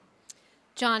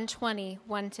John 20,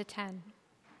 1-10.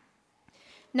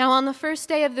 Now on the first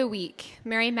day of the week,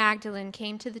 Mary Magdalene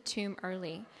came to the tomb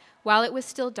early, while it was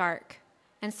still dark,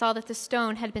 and saw that the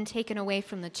stone had been taken away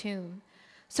from the tomb.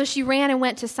 So she ran and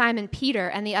went to Simon Peter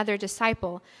and the other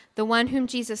disciple, the one whom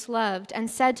Jesus loved, and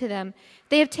said to them,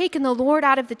 "They have taken the Lord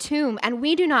out of the tomb, and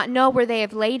we do not know where they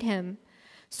have laid him."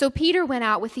 So Peter went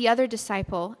out with the other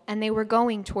disciple, and they were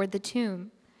going toward the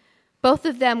tomb. Both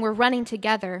of them were running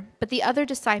together, but the other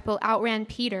disciple outran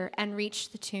Peter and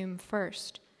reached the tomb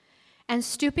first. And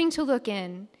stooping to look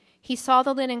in, he saw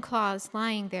the linen cloths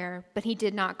lying there, but he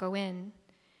did not go in.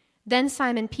 Then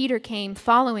Simon Peter came,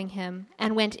 following him,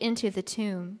 and went into the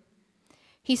tomb.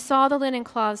 He saw the linen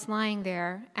cloths lying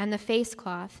there, and the face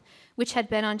cloth, which had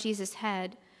been on Jesus'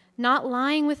 head, not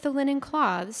lying with the linen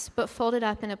cloths, but folded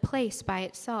up in a place by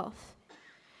itself.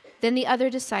 Then the other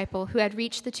disciple, who had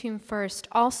reached the tomb first,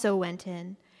 also went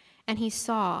in, and he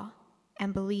saw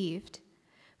and believed.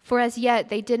 For as yet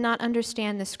they did not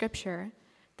understand the scripture,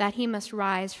 that he must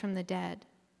rise from the dead.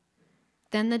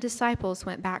 Then the disciples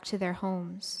went back to their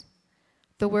homes.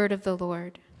 The word of the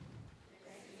Lord.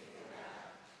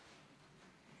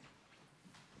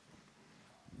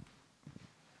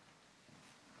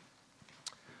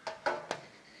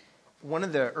 One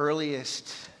of the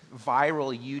earliest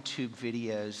viral YouTube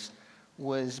videos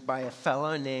was by a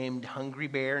fellow named Hungry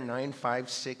Bear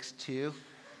 9562.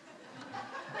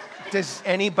 Does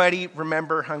anybody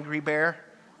remember Hungry Bear?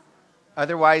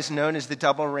 Otherwise known as the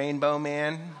Double Rainbow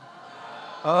Man?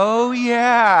 Oh,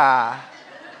 yeah.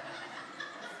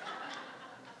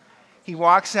 He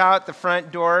walks out the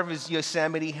front door of his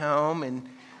Yosemite home and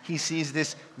he sees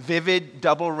this vivid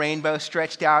double rainbow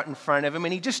stretched out in front of him,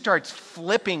 and he just starts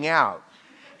flipping out.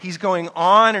 He's going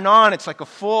on and on. It's like a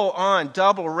full-on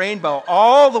double rainbow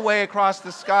all the way across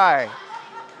the sky.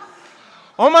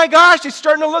 Oh my gosh, it's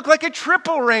starting to look like a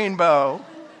triple rainbow.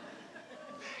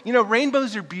 You know,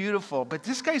 rainbows are beautiful, but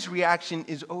this guy's reaction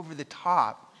is over the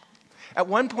top. At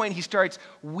one point, he starts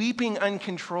weeping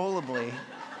uncontrollably.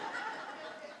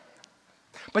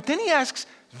 But then he asks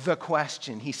the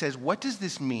question. He says, "What does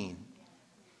this mean?"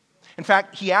 In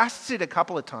fact, he asks it a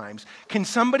couple of times. Can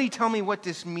somebody tell me what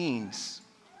this means?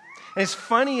 And as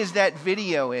funny as that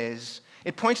video is,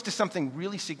 it points to something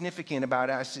really significant about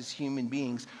us as human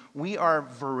beings. We are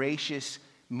voracious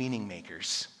meaning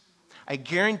makers. I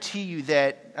guarantee you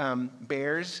that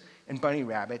bears and bunny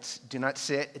rabbits do not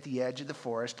sit at the edge of the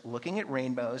forest looking at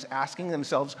rainbows, asking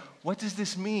themselves, what does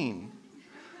this mean?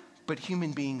 But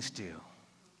human beings do.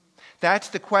 That's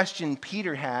the question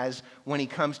Peter has when he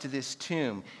comes to this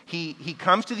tomb. He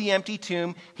comes to the empty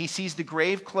tomb, he sees the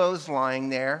grave clothes lying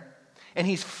there, and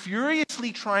he's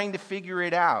furiously trying to figure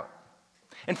it out.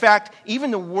 In fact,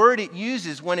 even the word it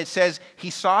uses when it says he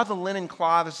saw the linen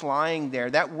cloths lying there,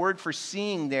 that word for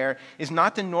seeing there is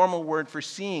not the normal word for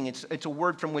seeing. It's a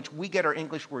word from which we get our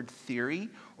English word theory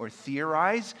or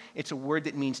theorize. It's a word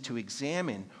that means to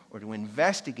examine or to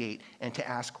investigate and to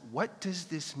ask, what does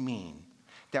this mean?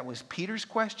 That was Peter's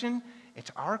question.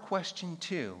 It's our question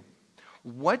too.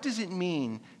 What does it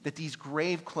mean that these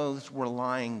grave clothes were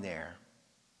lying there?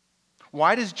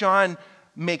 Why does John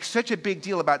make such a big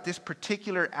deal about this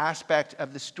particular aspect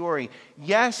of the story?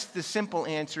 Yes, the simple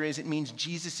answer is it means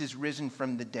Jesus is risen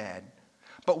from the dead.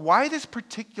 But why this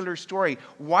particular story?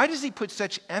 Why does he put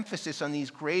such emphasis on these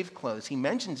grave clothes? He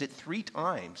mentions it 3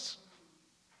 times.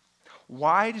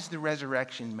 Why does the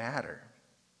resurrection matter?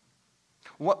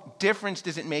 What difference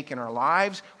does it make in our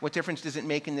lives? What difference does it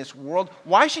make in this world?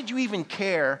 Why should you even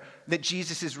care that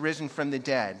Jesus is risen from the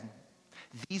dead?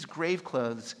 These grave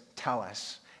clothes tell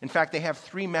us. In fact, they have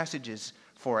 3 messages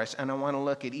for us, and I want to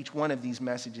look at each one of these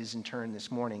messages in turn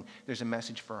this morning. There's a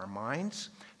message for our minds,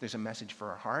 there's a message for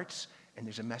our hearts, and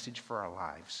there's a message for our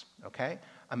lives, okay?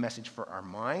 A message for our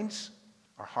minds,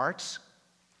 our hearts,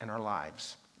 and our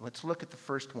lives. Let's look at the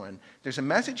first one. There's a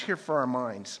message here for our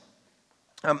minds.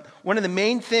 One of the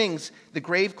main things the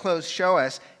grave clothes show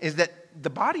us is that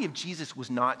the body of Jesus was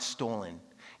not stolen.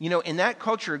 You know, in that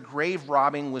culture, grave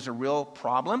robbing was a real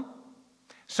problem.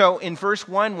 So in verse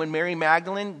 1, when Mary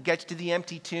Magdalene gets to the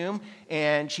empty tomb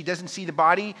and she doesn't see the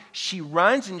body, she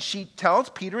runs and she tells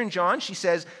Peter and John, she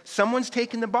says, someone's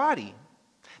taken the body.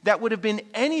 That would have been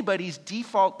anybody's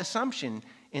default assumption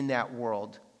in that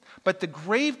world. But the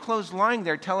grave clothes lying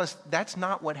there tell us that's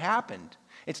not what happened.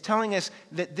 It's telling us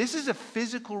that this is a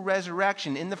physical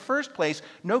resurrection. In the first place,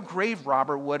 no grave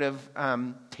robber would have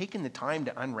taken the time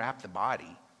to unwrap the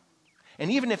body. And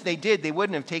even if they did, they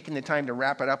wouldn't have taken the time to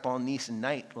wrap it up all nice and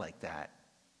neat like that.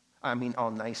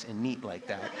 All nice and neat like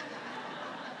that.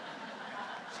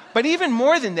 But even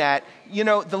more than that,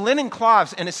 the linen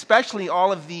cloths, and especially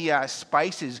all of the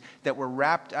spices that were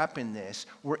wrapped up in this,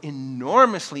 were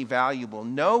enormously valuable.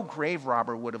 No grave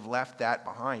robber would have left that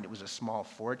behind. It was a small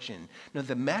fortune. No,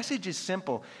 the message is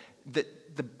simple.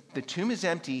 The tomb is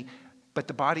empty, but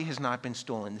the body has not been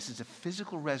stolen. This is a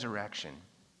physical resurrection.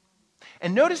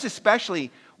 And notice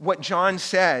especially what John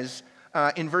says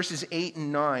in verses 8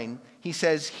 and 9. He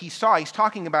says, he's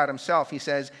talking about himself. He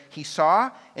says, he saw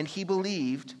and he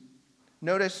believed.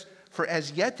 Notice, for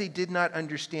as yet they did not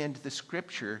understand the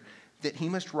scripture that he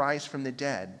must rise from the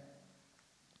dead.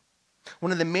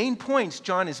 One of the main points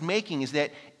John is making is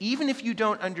that even if you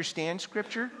don't understand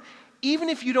scripture, even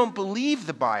if you don't believe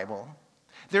the Bible,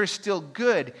 there is still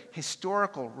good,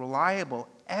 historical, reliable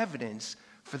evidence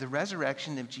for the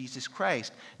resurrection of Jesus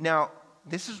Christ. Now,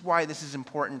 this is why this is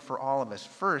important for all of us.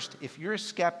 First, if you're a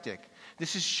skeptic,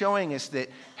 this is showing us that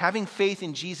having faith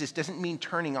in Jesus doesn't mean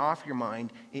turning off your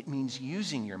mind. It means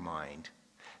using your mind.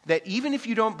 That even if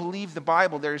you don't believe the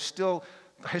Bible, there's still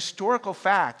historical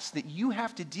facts that you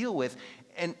have to deal with.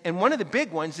 And one of the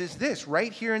big ones is this,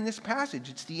 right here in this passage.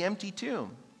 It's the empty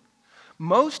tomb.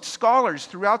 Most scholars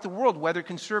throughout the world, whether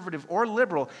conservative or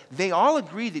liberal, they all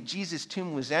agree that Jesus'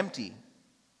 tomb was empty.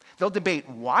 They'll debate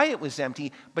why it was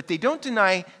empty, but they don't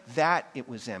deny that it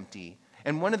was empty.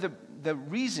 And one of the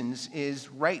reasons is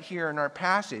right here in our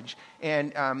passage,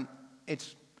 and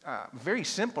it's a very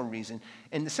simple reason.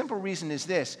 And the simple reason is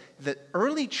this: the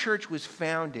early church was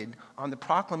founded on the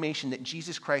proclamation that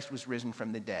Jesus Christ was risen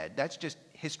from the dead. That's just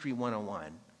history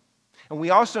 101. And we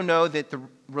also know that the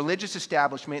religious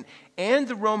establishment and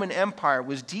the Roman Empire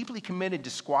was deeply committed to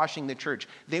squashing the church.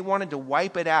 They wanted to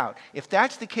wipe it out. If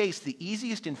that's the case, the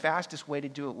easiest and fastest way to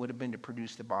do it would have been to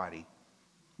produce the body.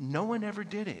 No one ever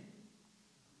did it.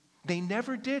 They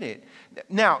never did it.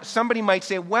 Now, somebody might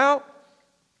say, well,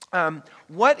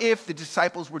 what if the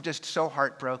disciples were just so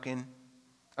heartbroken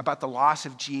about the loss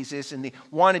of Jesus, and they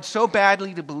wanted so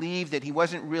badly to believe that he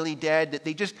wasn't really dead that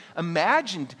they just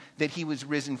imagined that he was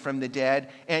risen from the dead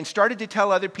and started to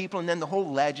tell other people, and then the whole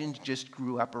legend just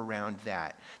grew up around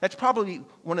that. That's probably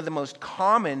one of the most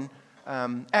common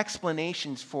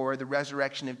explanations for the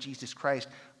resurrection of Jesus Christ,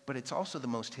 but it's also the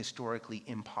most historically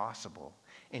impossible.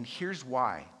 And here's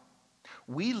why.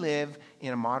 We live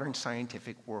in a modern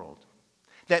scientific world.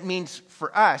 That means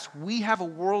for us, we have a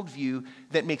worldview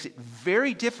that makes it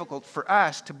very difficult for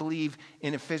us to believe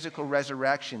in a physical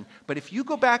resurrection. But if you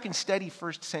go back and study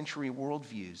first century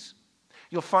worldviews,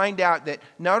 you'll find out that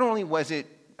not only was it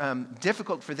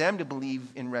difficult for them to believe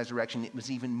in resurrection, it was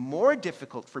even more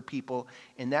difficult for people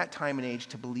in that time and age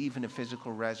to believe in a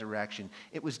physical resurrection.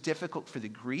 It was difficult for the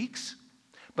Greeks,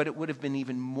 but it would have been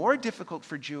even more difficult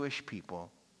for Jewish people.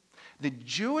 The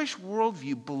Jewish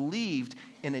worldview believed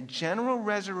in a general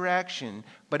resurrection,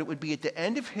 but it would be at the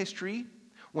end of history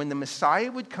when the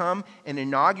Messiah would come and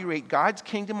inaugurate God's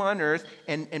kingdom on earth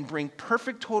and bring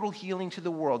perfect total healing to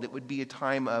the world. It would be a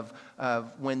time of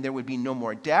when there would be no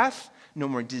more death, no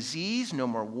more disease, no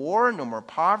more war, no more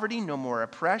poverty, no more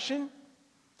oppression.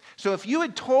 So if you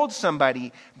had told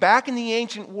somebody back in the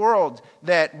ancient world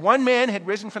that one man had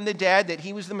risen from the dead, that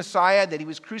he was the Messiah, that he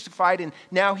was crucified, and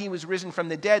now he was risen from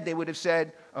the dead, they would have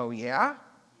said, oh yeah?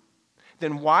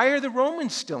 Then why are the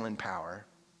Romans still in power?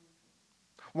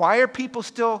 Why are people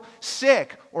still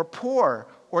sick or poor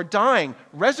or dying?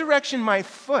 Resurrection my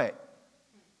foot.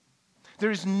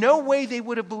 There's no way they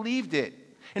would have believed it.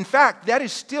 In fact, that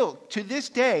is still, to this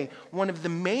day, one of the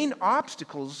main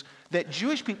obstacles that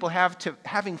Jewish people have to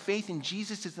having faith in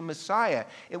Jesus as the Messiah.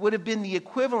 It would have been the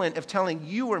equivalent of telling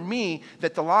you or me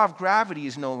that the law of gravity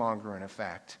is no longer in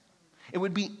effect. It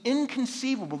would be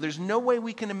inconceivable. There's no way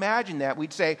we can imagine that.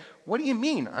 We'd say, what do you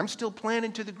mean? I'm still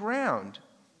planted to the ground.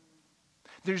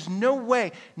 There's no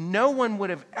way. No one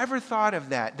would have ever thought of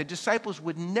that. The disciples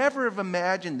would never have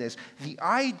imagined this. The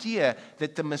idea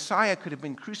that the Messiah could have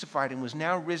been crucified and was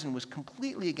now risen was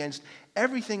completely against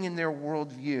everything in their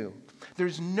worldview.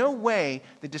 There's no way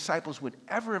the disciples would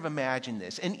ever have imagined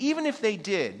this. And even if they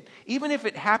did, even if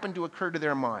it happened to occur to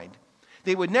their mind,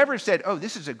 they would never have said, oh,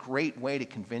 this is a great way to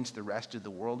convince the rest of the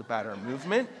world about our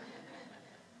movement.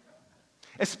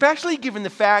 Especially given the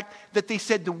fact that they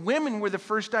said the women were the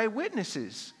first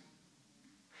eyewitnesses.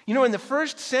 You know, in the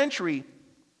first century,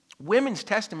 women's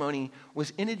testimony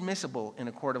was inadmissible in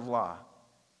a court of law.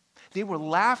 They were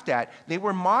laughed at. They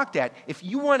were mocked at. If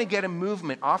you want to get a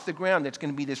movement off the ground that's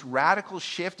going to be this radical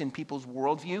shift in people's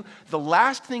worldview, the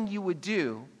last thing you would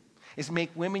do is make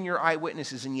women your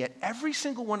eyewitnesses, and yet every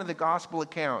single one of the gospel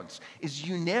accounts is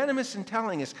unanimous in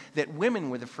telling us that women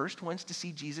were the first ones to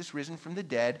see Jesus risen from the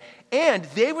dead, and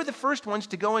they were the first ones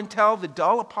to go and tell the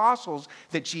dull apostles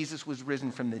that Jesus was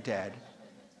risen from the dead.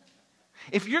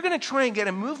 If you're going to try and get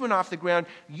a movement off the ground,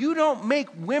 you don't make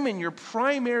women your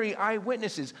primary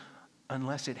eyewitnesses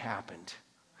unless it happened,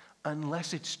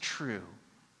 unless it's true.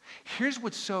 Here's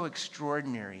what's so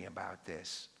extraordinary about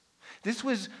this. This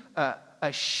was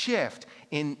a shift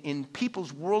in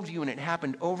people's worldview, and it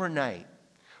happened overnight.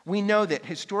 We know that,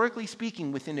 historically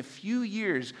speaking, within a few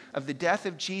years of the death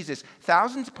of Jesus,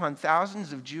 thousands upon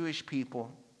thousands of Jewish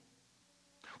people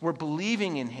were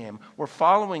believing in him, were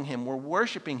following him, were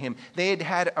worshiping him. They had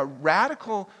had a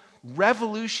radical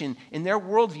revolution in their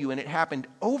worldview, and it happened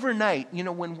overnight. You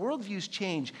know, when worldviews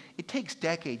change, it takes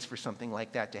decades for something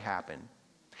like that to happen.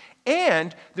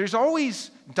 And there's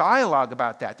always dialogue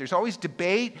about that. There's always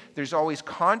debate. There's always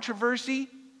controversy.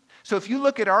 So if you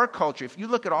look at our culture, if you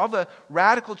look at all the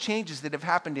radical changes that have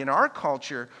happened in our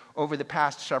culture over the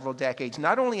past several decades,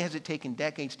 not only has it taken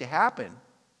decades to happen,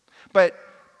 but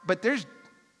there's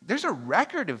a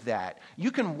record of that. You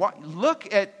can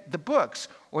look at the books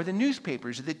or the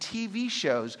newspapers or the TV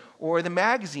shows or the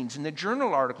magazines and the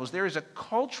journal articles. There is a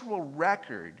cultural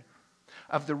record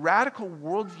of the radical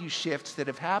worldview shifts that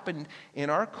have happened in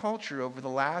our culture over the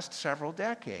last several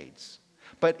decades.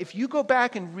 But if you go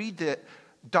back and read the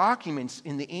documents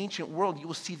in the ancient world, you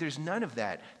will see there's none of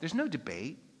that. There's no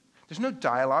debate. There's no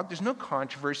dialogue. There's no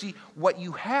controversy. What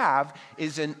you have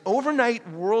is an overnight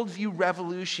worldview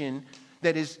revolution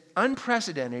that is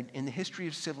unprecedented in the history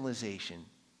of civilization.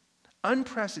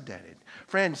 Unprecedented.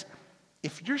 Friends,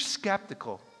 if you're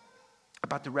skeptical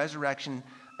about the resurrection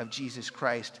of Jesus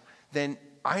Christ, then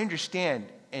I understand,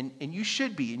 and you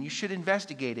should be, and you should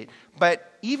investigate it.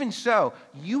 But even so,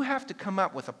 you have to come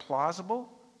up with a plausible,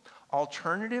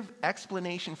 alternative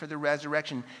explanation for the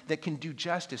resurrection that can do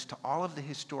justice to all of the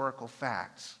historical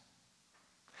facts.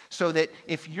 So that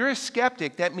if you're a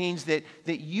skeptic, that means that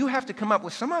you have to come up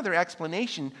with some other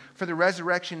explanation for the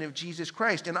resurrection of Jesus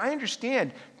Christ. And I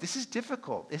understand this is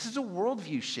difficult. This is a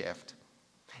worldview shift.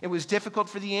 It was difficult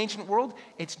for the ancient world.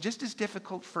 It's just as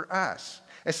difficult for us,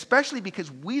 especially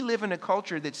because we live in a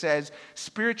culture that says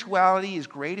spirituality is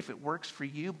great if it works for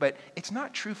you, but it's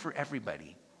not true for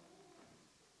everybody.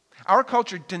 Our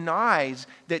culture denies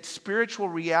that spiritual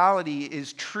reality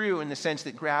is true in the sense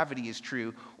that gravity is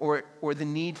true, or the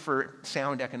need for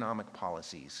sound economic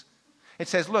policies. It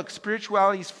says, look,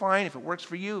 spirituality is fine if it works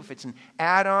for you, if it's an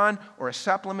add-on or a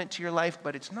supplement to your life,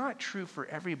 but it's not true for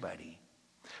everybody.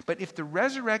 But if the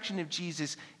resurrection of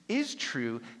Jesus is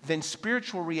true, then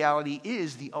spiritual reality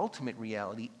is the ultimate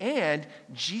reality, and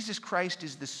Jesus Christ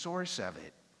is the source of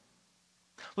it.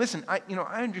 Listen,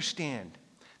 I understand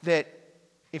that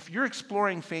if you're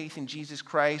exploring faith in Jesus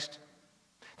Christ,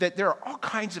 that there are all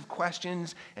kinds of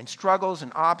questions and struggles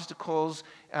and obstacles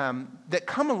that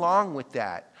come along with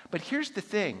that. But here's the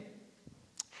thing.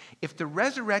 If the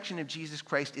resurrection of Jesus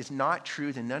Christ is not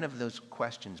true, then none of those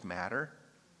questions matter.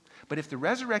 But if the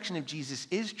resurrection of Jesus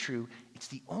is true, it's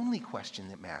the only question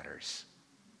that matters.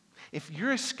 If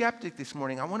you're a skeptic this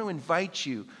morning, I want to invite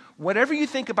you, whatever you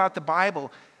think about the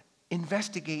Bible,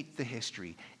 investigate the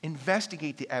history,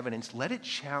 investigate the evidence, let it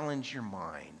challenge your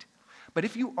mind. But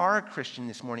if you are a Christian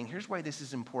this morning, here's why this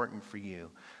is important for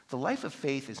you. The life of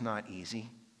faith is not easy.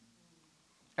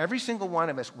 Every single one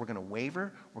of us, we're going to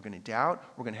waver, we're going to doubt,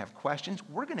 we're going to have questions,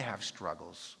 we're going to have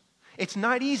struggles. It's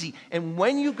not easy. And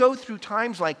when you go through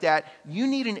times like that, you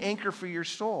need an anchor for your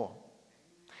soul.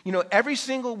 You know, every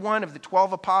single one of the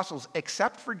 12 apostles,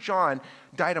 except for John,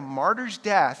 died a martyr's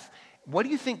death. What do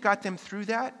you think got them through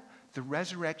that? The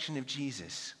resurrection of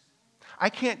Jesus. I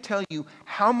can't tell you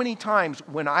how many times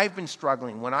when I've been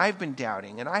struggling, when I've been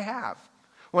doubting, and I have,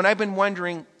 when I've been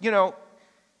wondering,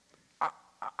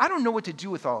 I don't know what to do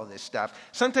with all of this stuff.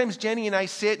 Sometimes Jenny and I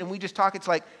sit and we just talk. It's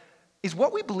like, is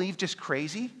what we believe just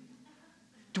crazy?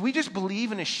 Do we just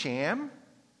believe in a sham?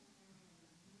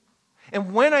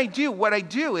 And when I do, what I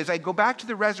do is I go back to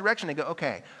the resurrection. I go,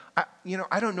 okay,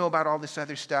 I don't know about all this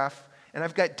other stuff. And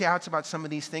I've got doubts about some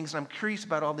of these things. And I'm curious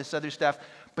about all this other stuff.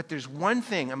 But there's one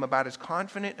thing, I'm about as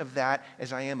confident of that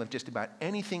as I am of just about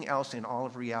anything else in all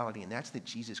of reality. And that's that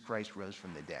Jesus Christ rose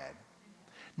from the dead.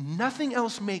 Nothing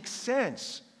else makes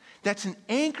sense. That's an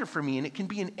anchor for me. And it can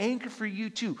be an anchor for you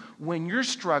too. When you're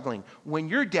struggling, when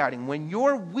you're doubting, when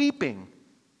you're weeping,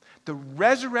 the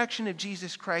resurrection of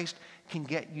Jesus Christ can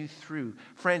get you through.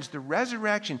 Friends, the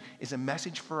resurrection is a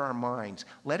message for our minds.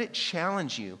 Let it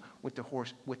challenge you with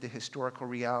the historical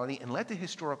reality, and let the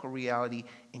historical reality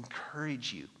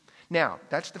encourage you. Now,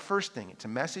 that's the first thing. It's a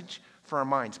message for our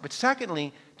minds. But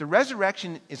secondly, the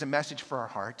resurrection is a message for our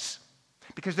hearts.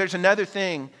 Because there's another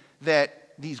thing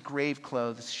that these grave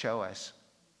clothes show us.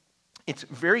 It's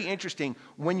very interesting.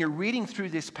 When you're reading through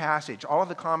this passage, all of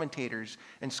the commentators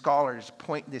and scholars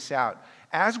point this out.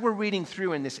 As we're reading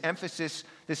through and this emphasis,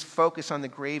 this focus on the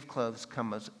grave clothes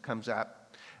comes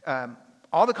up,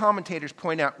 all the commentators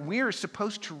point out we are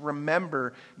supposed to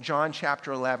remember John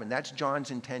chapter 11. That's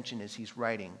John's intention as he's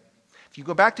writing. If you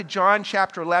go back to John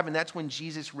chapter 11, that's when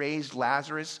Jesus raised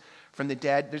Lazarus from the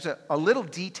dead. There's a little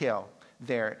detail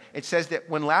there. It says that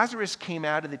when Lazarus came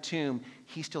out of the tomb,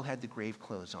 he still had the grave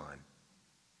clothes on.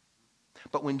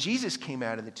 But when Jesus came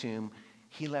out of the tomb,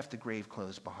 he left the grave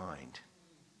clothes behind.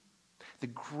 The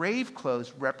grave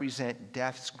clothes represent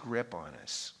death's grip on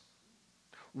us.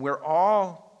 We're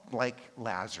all like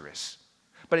Lazarus.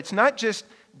 But it's not just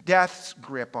death's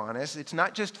grip on us. It's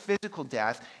not just physical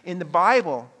death. In the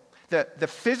Bible, the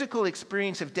physical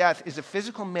experience of death is a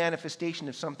physical manifestation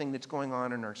of something that's going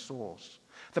on in our souls.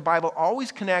 The Bible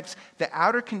always connects the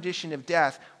outer condition of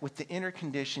death with the inner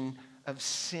condition of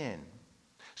sin.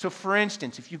 So for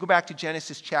instance, if you go back to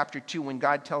Genesis chapter 2, when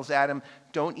God tells Adam,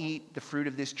 don't eat the fruit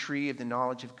of this tree of the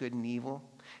knowledge of good and evil,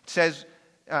 it says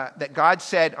that God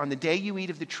said, on the day you eat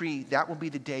of the tree, that will be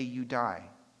the day you die.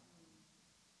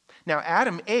 Now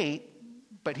Adam ate,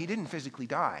 but he didn't physically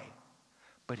die.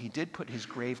 But he did put his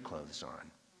grave clothes on.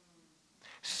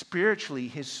 Spiritually,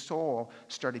 his soul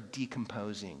started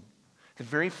decomposing. The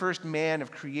very first man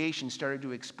of creation started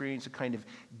to experience a kind of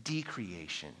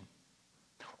decreation.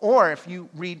 Or if you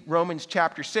read Romans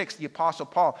chapter 6, the Apostle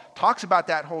Paul talks about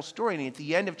that whole story. And at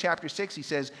the end of chapter 6, he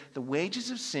says, the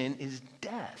wages of sin is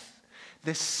death.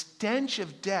 The stench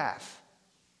of death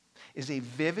is a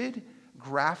vivid,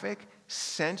 graphic,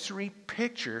 sensory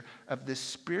picture of the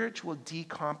spiritual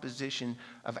decomposition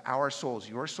of our souls,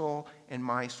 your soul and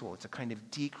my soul. It's a kind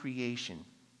of decreation.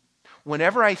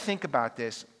 Whenever I think about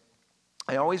this,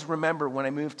 I always remember when I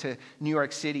moved to New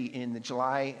York City in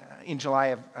July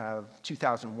of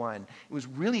 2001. It was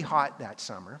really hot that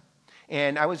summer,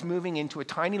 and I was moving into a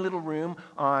tiny little room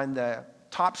on the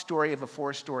top story of a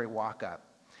 4-story walk-up.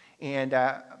 And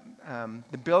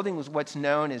the building was what's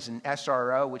known as an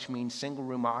SRO, which means single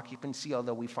room occupancy,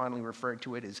 although we finally referred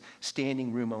to it as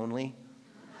standing room only.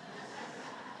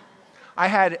 I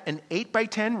had an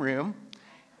 8x10 room,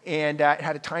 and it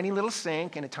had a tiny little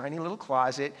sink and a tiny little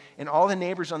closet, and all the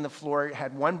neighbors on the floor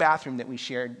had one bathroom that we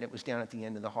shared that was down at the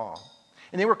end of the hall.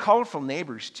 And they were colorful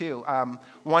neighbors, too.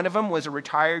 One of them was a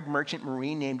retired merchant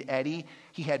marine named Eddie.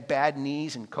 He had bad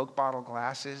knees and Coke bottle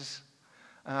glasses.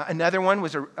 Another one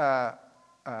was a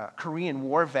Korean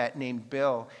war vet named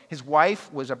Bill. His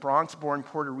wife was a Bronx-born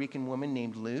Puerto Rican woman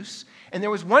named Luce. And there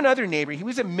was one other neighbor. He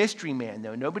was a mystery man,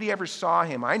 though. Nobody ever saw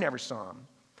him. I never saw him.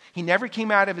 He never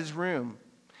came out of his room.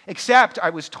 Except,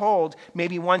 I was told,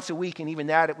 maybe once a week, and even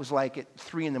that, it was like at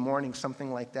 3 a.m,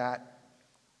 something like that.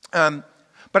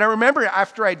 But I remember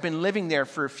after I'd been living there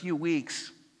for a few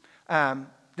weeks,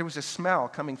 there was a smell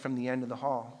coming from the end of the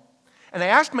hall. And I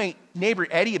asked my neighbor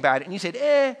Eddie about it, and he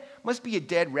said, must be a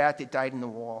dead rat that died in the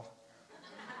wall.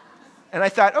 And I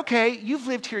thought, okay, you've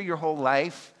lived here your whole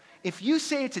life. If you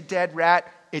say it's a dead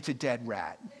rat, it's a dead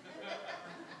rat.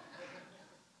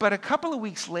 But a couple of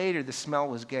weeks later, the smell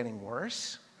was getting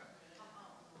worse.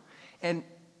 And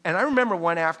I remember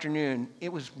one afternoon,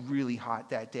 it was really hot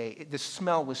that day. The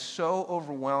smell was so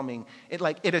overwhelming.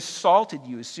 It assaulted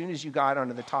you as soon as you got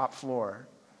onto the top floor.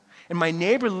 And my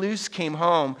neighbor Luce came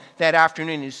home that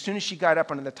afternoon, and as soon as she got up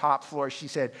onto the top floor, she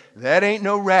said, "That ain't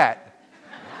no rat."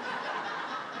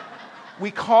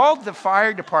 We called the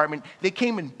fire department. They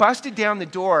came and busted down the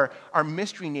door. Our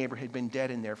mystery neighbor had been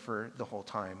dead in there for the whole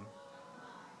time.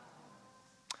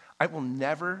 I will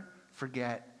never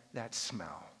forget that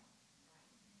smell.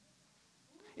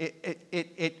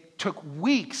 It took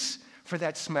weeks for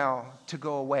that smell to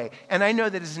go away. And I know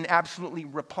that is an absolutely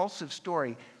repulsive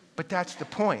story, but that's the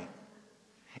point.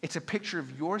 It's a picture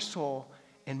of your soul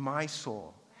and my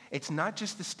soul. It's not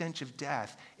just the stench of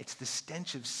death, it's the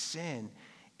stench of sin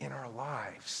in our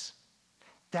lives.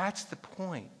 That's the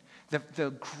point.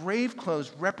 The grave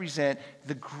clothes represent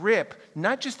the grip,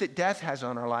 not just that death has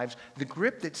on our lives, the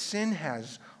grip that sin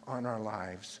has on our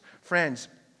lives. Friends,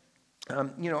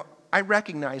 I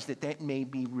recognize that may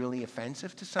be really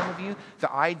offensive to some of you,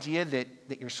 the idea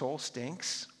that your soul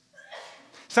stinks.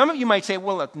 Some of you might say,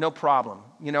 well, look, no problem.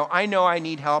 I know I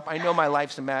need help. I know my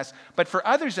life's a mess. But for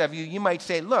others of you, you might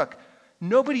say, look,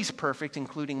 nobody's perfect,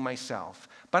 including myself.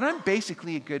 But I'm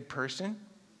basically a good person.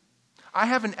 I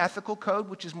have an ethical code,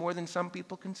 which is more than some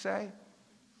people can say.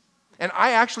 And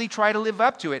I actually try to live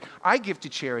up to it. I give to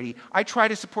charity. I try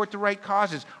to support the right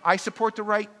causes. I support the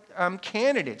right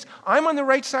candidates. I'm on the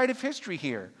right side of history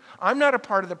here. I'm not a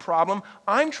part of the problem.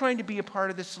 I'm trying to be a part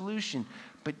of the solution.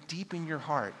 But deep in your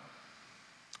heart,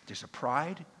 there's a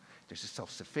pride, there's a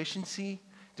self-sufficiency,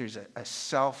 there's a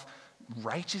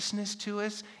self-righteousness to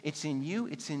us. It's in you,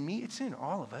 it's in me, it's in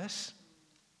all of us.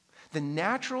 The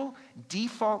natural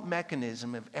default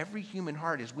mechanism of every human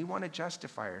heart is we want to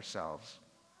justify ourselves.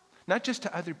 Not just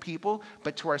to other people,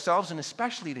 but to ourselves and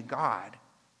especially to God.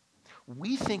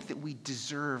 We think that we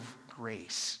deserve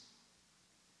grace.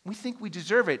 We think we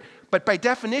deserve it. But by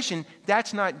definition,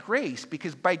 that's not grace,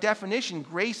 because by definition,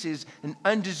 grace is an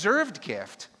undeserved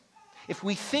gift. If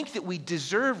we think that we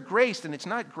deserve grace, then it's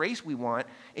not grace we want,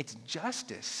 it's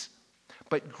justice.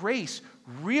 But grace,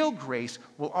 real grace,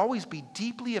 will always be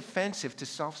deeply offensive to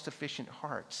self-sufficient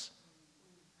hearts.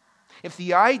 If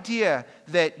the idea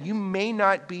that you may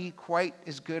not be quite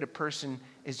as good a person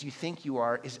as you think you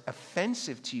are is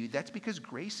offensive to you, that's because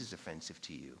grace is offensive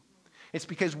to you. It's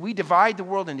because we divide the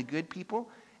world into good people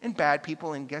and bad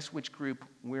people, and guess which group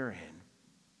we're in?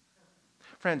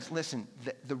 Friends, listen,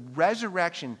 the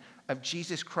resurrection of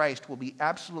Jesus Christ will be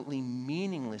absolutely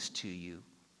meaningless to you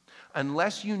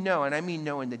unless you know, and I mean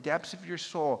know in the depths of your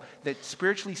soul, that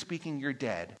spiritually speaking, you're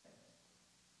dead.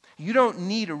 You don't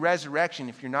need a resurrection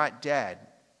if you're not dead.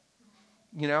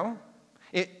 You know?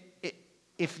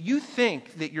 If you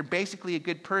think that you're basically a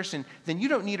good person, then you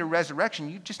don't need a resurrection.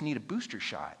 You just need a booster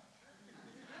shot.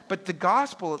 But the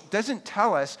gospel doesn't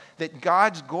tell us that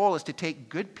God's goal is to take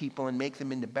good people and make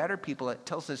them into better people. It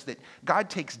tells us that God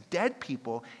takes dead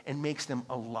people and makes them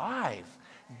alive.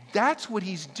 That's what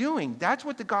he's doing. That's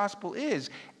what the gospel is.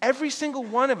 Every single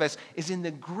one of us is in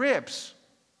the grips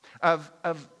of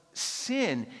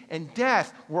sin and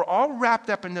death. We're all wrapped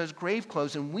up in those grave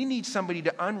clothes, and we need somebody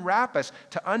to unwrap us,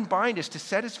 to unbind us, to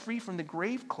set us free from the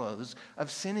grave clothes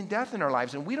of sin and death in our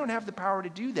lives. And we don't have the power to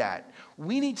do that.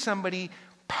 We need somebody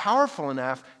powerful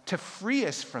enough to free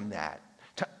us from that,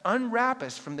 to unwrap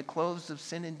us from the clothes of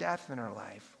sin and death in our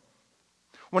life.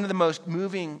 One of the most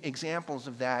moving examples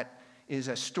of that is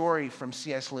a story from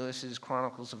C.S. Lewis's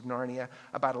Chronicles of Narnia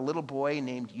about a little boy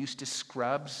named Eustace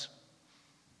Scrubs.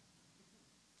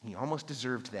 He almost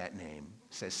deserved that name,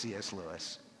 says C.S.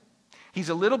 Lewis. He's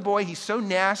a little boy. He's so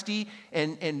nasty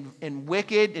and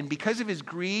wicked, and because of his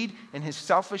greed and his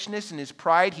selfishness and his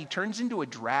pride, he turns into a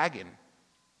dragon.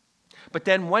 But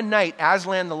then one night,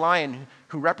 Aslan the lion,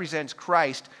 who represents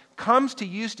Christ, comes to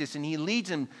Eustace, and he leads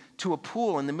him to a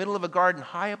pool in the middle of a garden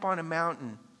high up on a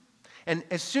mountain. And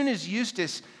as soon as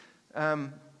Eustace,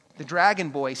 the dragon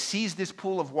boy, sees this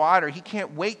pool of water, he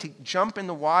can't wait to jump in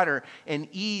the water and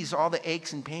ease all the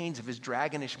aches and pains of his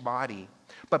dragonish body.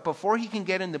 But before he can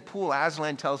get in the pool,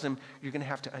 Aslan tells him, "You're going to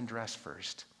have to undress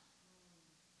first."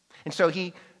 And so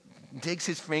he digs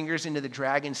his fingers into the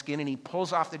dragon skin, and he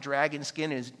pulls off the dragon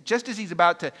skin. And just as he's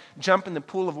about to jump in the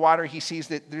pool of water, he sees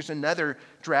that there's another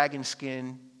dragon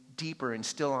skin deeper and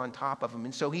still on top of him.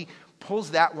 And so he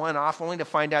pulls that one off, only to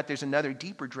find out there's another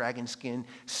deeper dragon skin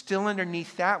still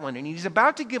underneath that one. And he's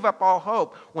about to give up all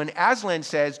hope when Aslan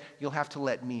says, "You'll have to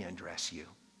let me undress you."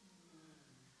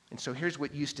 And so here's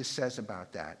what Eustace says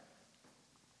about that.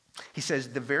 He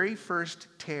says, "The very first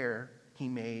tear he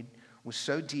made was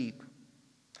so deep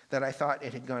that I thought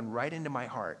it had gone right into my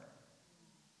heart.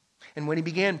 And when he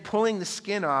began pulling the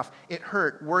skin off, it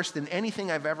hurt worse than anything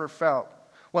I've ever felt.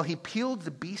 Well, he peeled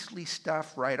the beastly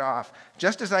stuff right off,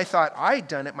 just as I thought I'd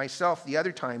done it myself the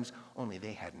other times, only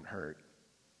they hadn't hurt.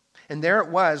 And there it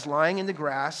was, lying in the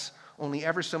grass, only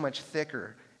ever so much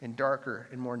thicker and darker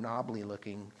and more knobbly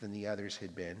looking than the others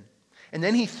had been. And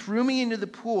then he threw me into the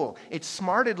pool. It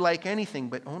smarted like anything,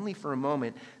 but only for a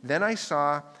moment. Then I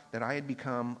saw that I had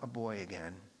become a boy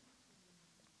again."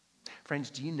 Friends,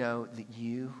 do you know that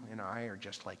you and I are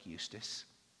just like Eustace?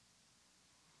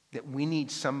 That we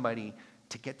need somebody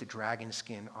to get the dragon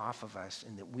skin off of us,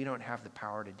 and that we don't have the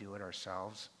power to do it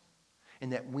ourselves.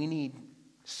 And that we need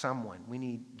someone, we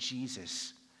need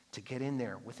Jesus to get in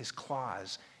there with his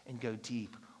claws and go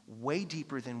deep, way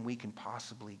deeper than we can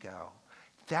possibly go.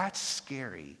 That's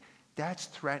scary. That's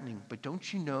threatening. But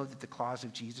don't you know that the claws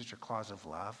of Jesus are claws of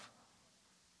love?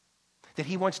 That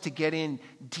he wants to get in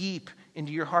deep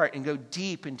into your heart and go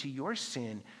deep into your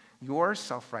sin, your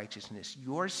self-righteousness,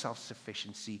 your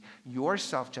self-sufficiency, your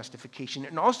self-justification,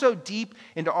 and also deep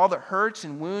into all the hurts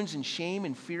and wounds and shame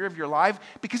and fear of your life,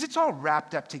 because it's all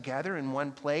wrapped up together in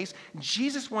one place.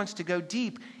 Jesus wants to go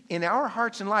deep in our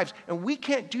hearts and lives, and we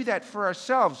can't do that for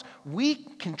ourselves. We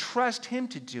can trust him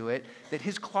to do it, that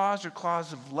his claws are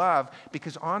claws of love,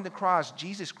 because on the cross,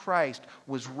 Jesus Christ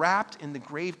was wrapped in the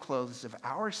grave clothes of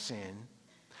our sin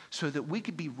so that we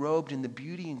could be robed in the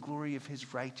beauty and glory of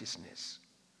his righteousness.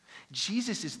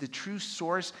 Jesus is the true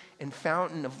source and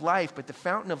fountain of life, but the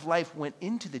fountain of life went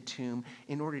into the tomb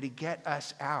in order to get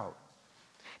us out.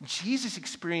 Jesus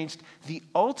experienced the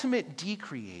ultimate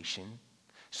decreation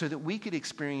so that we could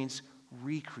experience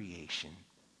recreation.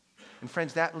 And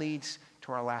friends, that leads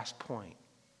to our last point.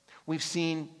 We've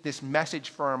seen this message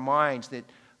for our minds that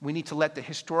we need to let the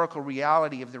historical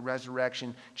reality of the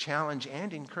resurrection challenge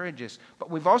and encourage us.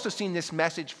 But we've also seen this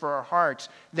message for our hearts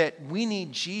that we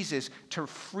need Jesus to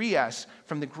free us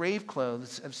from the grave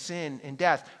clothes of sin and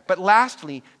death. But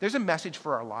lastly, there's a message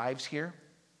for our lives here.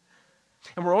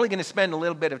 And we're only going to spend a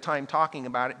little bit of time talking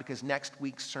about it because next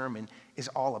week's sermon is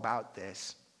all about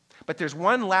this. But there's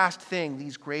one last thing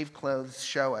these grave clothes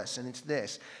show us, and it's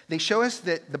this. They show us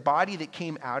that the body that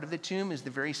came out of the tomb is the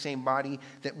very same body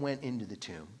that went into the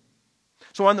tomb.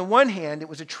 So on the one hand, it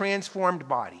was a transformed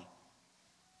body.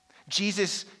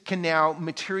 Jesus can now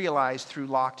materialize through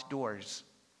locked doors.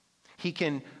 He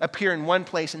can appear in one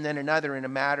place and then another in a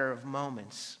matter of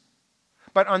moments.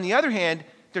 But on the other hand,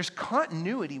 there's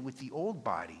continuity with the old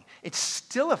body. It's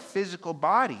still a physical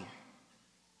body.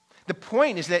 The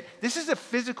point is that this is a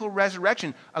physical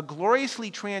resurrection, a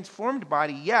gloriously transformed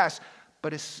body, yes,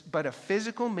 but a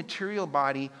physical, material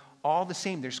body all the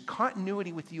same. There's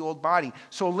continuity with the old body.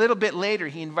 So a little bit later,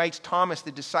 he invites Thomas,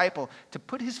 the disciple, to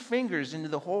put his fingers into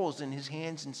the holes in his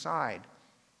hands and side.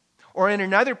 Or in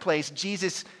another place,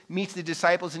 Jesus meets the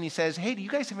disciples and he says, "Hey, do you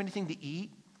guys have anything to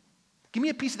eat? Give me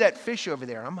a piece of that fish over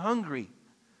there. I'm hungry."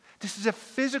 This is a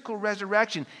physical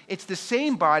resurrection. It's the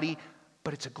same body,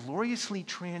 but it's a gloriously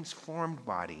transformed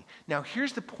body. Now,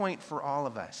 here's the point for all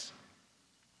of us.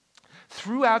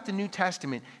 Throughout the New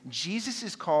Testament, Jesus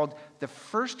is called the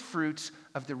first fruits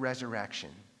of the resurrection.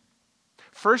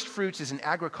 First fruits is an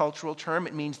agricultural term.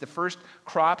 It means the first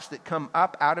crops that come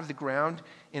up out of the ground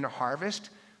in a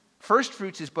harvest. First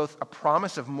fruits is both a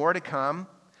promise of more to come,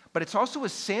 but it's also a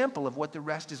sample of what the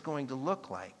rest is going to look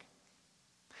like.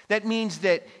 That means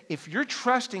that if you're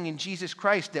trusting in Jesus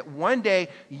Christ, that one day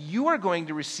you are going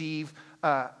to receive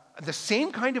the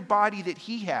same kind of body that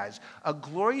he has, a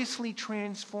gloriously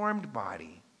transformed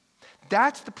body.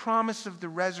 That's the promise of the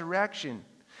resurrection.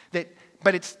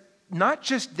 But it's not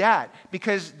just that,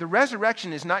 because the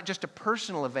resurrection is not just a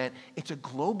personal event, it's a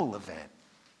global event.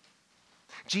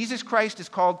 Jesus Christ is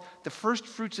called the first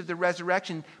fruits of the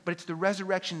resurrection, but it's the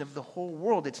resurrection of the whole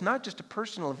world. It's not just a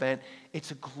personal event,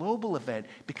 it's a global event,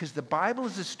 because the Bible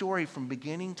is a story from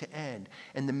beginning to end.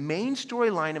 And the main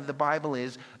storyline of the Bible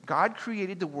is God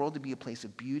created the world to be a place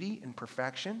of beauty and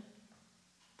perfection,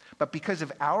 but because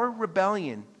of our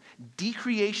rebellion,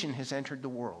 decreation has entered the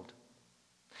world.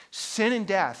 Sin and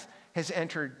death has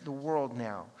entered the world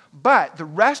now. But the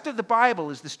rest of the Bible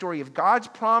is the story of God's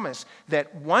promise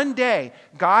that one day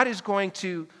God is going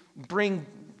to bring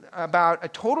about a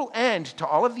total end to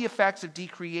all of the effects of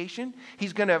decreation.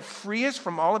 He's going to free us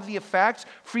from all of the effects,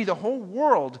 free the whole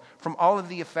world from all of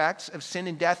the effects of sin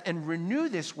and death, and renew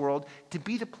this world to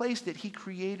be the place that he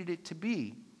created it to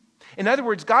be. In other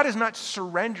words, God is not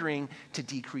surrendering to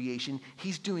decreation.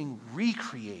 He's doing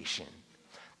recreation.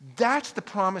 That's the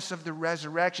promise of the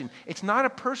resurrection. It's not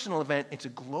a personal event, it's a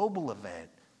global event.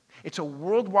 It's a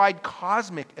worldwide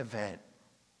cosmic event.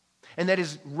 And that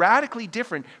is radically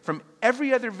different from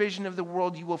every other vision of the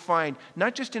world you will find,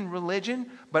 not just in religion,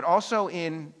 but also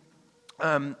in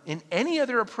any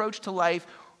other approach to life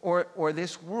or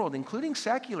this world, including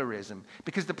secularism.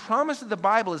 Because the promise of the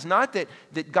Bible is not that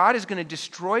God is going to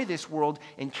destroy this world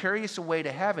and carry us away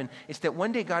to heaven. It's that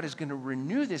one day God is going to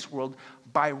renew this world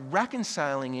by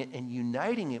reconciling it and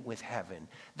uniting it with heaven.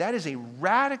 That is a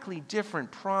radically different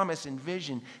promise and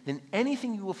vision than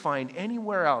anything you will find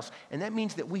anywhere else. And that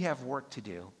means that we have work to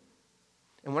do.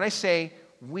 And when I say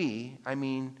we, I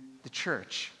mean the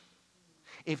church.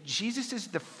 If Jesus is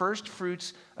the first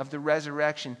fruits of the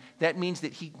resurrection, that means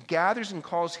that he gathers and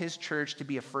calls his church to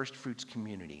be a first fruits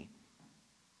community.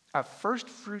 A first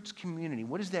fruits community.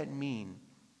 What does that mean?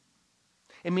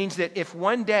 It means that if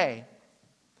one day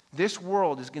this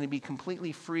world is going to be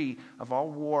completely free of all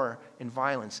war and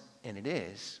violence, and it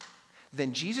is,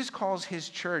 then Jesus calls his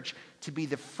church to be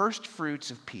the first fruits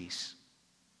of peace.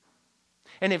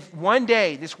 And if one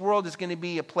day this world is going to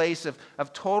be a place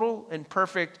of total and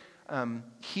perfect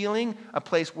healing, a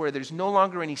place where there's no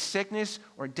longer any sickness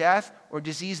or death or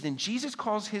disease, then Jesus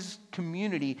calls his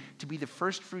community to be the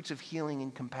first fruits of healing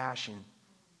and compassion.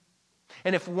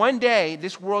 And if one day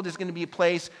this world is going to be a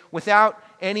place without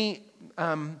any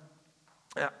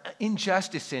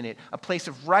injustice in it, a place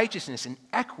of righteousness and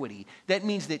equity, that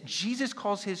means that Jesus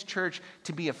calls his church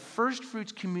to be a first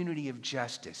fruits community of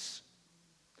justice.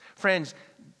 Friends,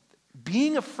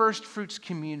 Being a first fruits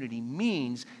community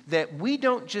means that we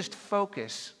don't just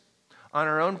focus on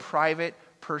our own private,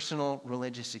 personal,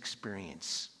 religious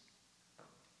experience.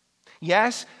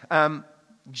 Yes,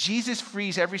 Jesus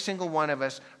frees every single one of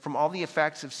us from all the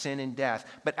effects of sin and death,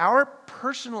 but our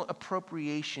personal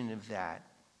appropriation of that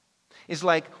is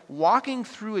like walking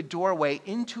through a doorway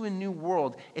into a new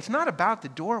world. It's not about the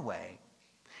doorway.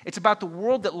 It's about the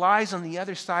world that lies on the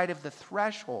other side of the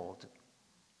threshold.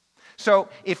 So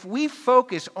if we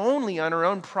focus only on our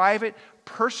own private,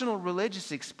 personal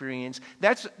religious experience,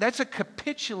 that's a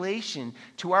capitulation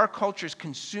to our culture's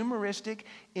consumeristic,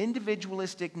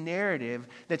 individualistic narrative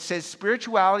that says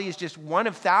spirituality is just one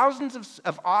of thousands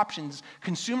of options,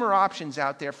 consumer options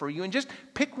out there for you, and just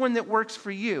pick one that works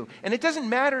for you. And it doesn't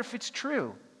matter if it's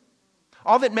true.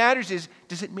 All that matters is,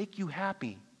 does it make you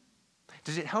happy?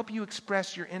 Does it help you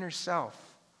express your inner self?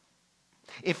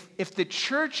 If the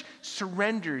church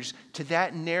surrenders to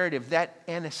that narrative, that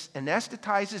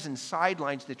anesthetizes and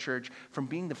sidelines the church from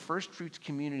being the first fruits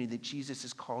community that Jesus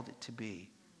has called it to be.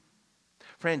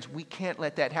 Friends, we can't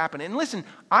let that happen. And listen,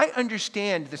 I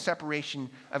understand the separation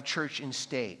of church and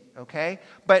state, okay?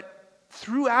 But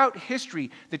throughout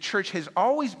history, the church has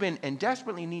always been, and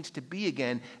desperately needs to be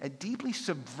again, a deeply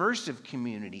subversive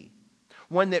community.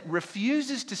 One that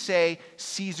refuses to say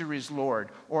Caesar is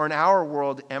Lord, or in our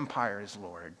world, empire is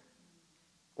Lord,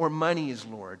 or money is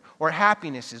Lord, or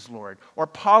happiness is Lord, or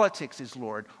politics is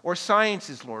Lord, or science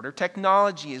is Lord, or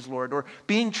technology is Lord, or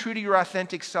being true to your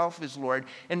authentic self is Lord,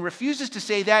 and refuses to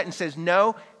say that and says,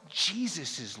 no,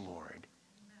 Jesus is Lord.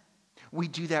 We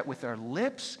do that with our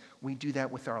lips. We do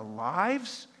that with our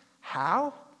lives.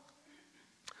 How?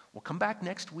 We'll come back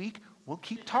next week. We'll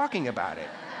keep talking about it.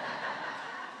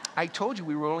 I told you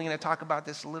we were only going to talk about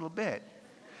this a little bit.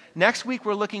 Next week,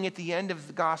 we're looking at the end of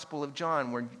the Gospel of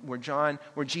John,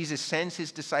 where Jesus sends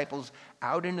his disciples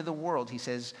out into the world. He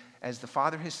says, as the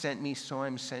Father has sent me, so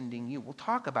I'm sending you. We'll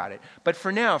talk about it. But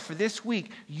for now, for this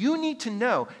week, you need to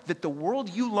know that the world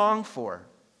you long for,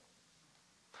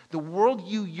 the world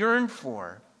you yearn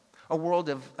for, a world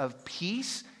of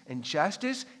peace and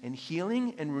justice and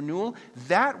healing and renewal,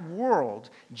 that world,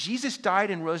 Jesus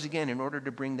died and rose again in order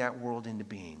to bring that world into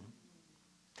being.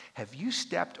 Have you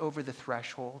stepped over the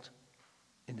threshold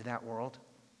into that world?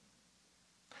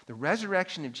 The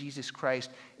resurrection of Jesus Christ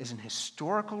is an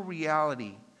historical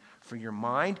reality for your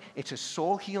mind. It's a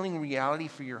soul-healing reality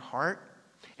for your heart.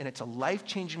 And it's a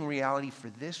life-changing reality for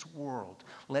this world.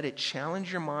 Let it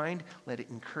challenge your mind. Let it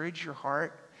encourage your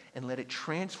heart. And let it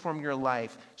transform your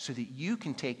life so that you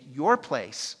can take your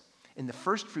place in the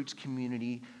first fruits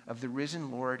community of the risen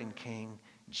Lord and King,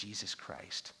 Jesus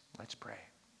Christ. Let's pray.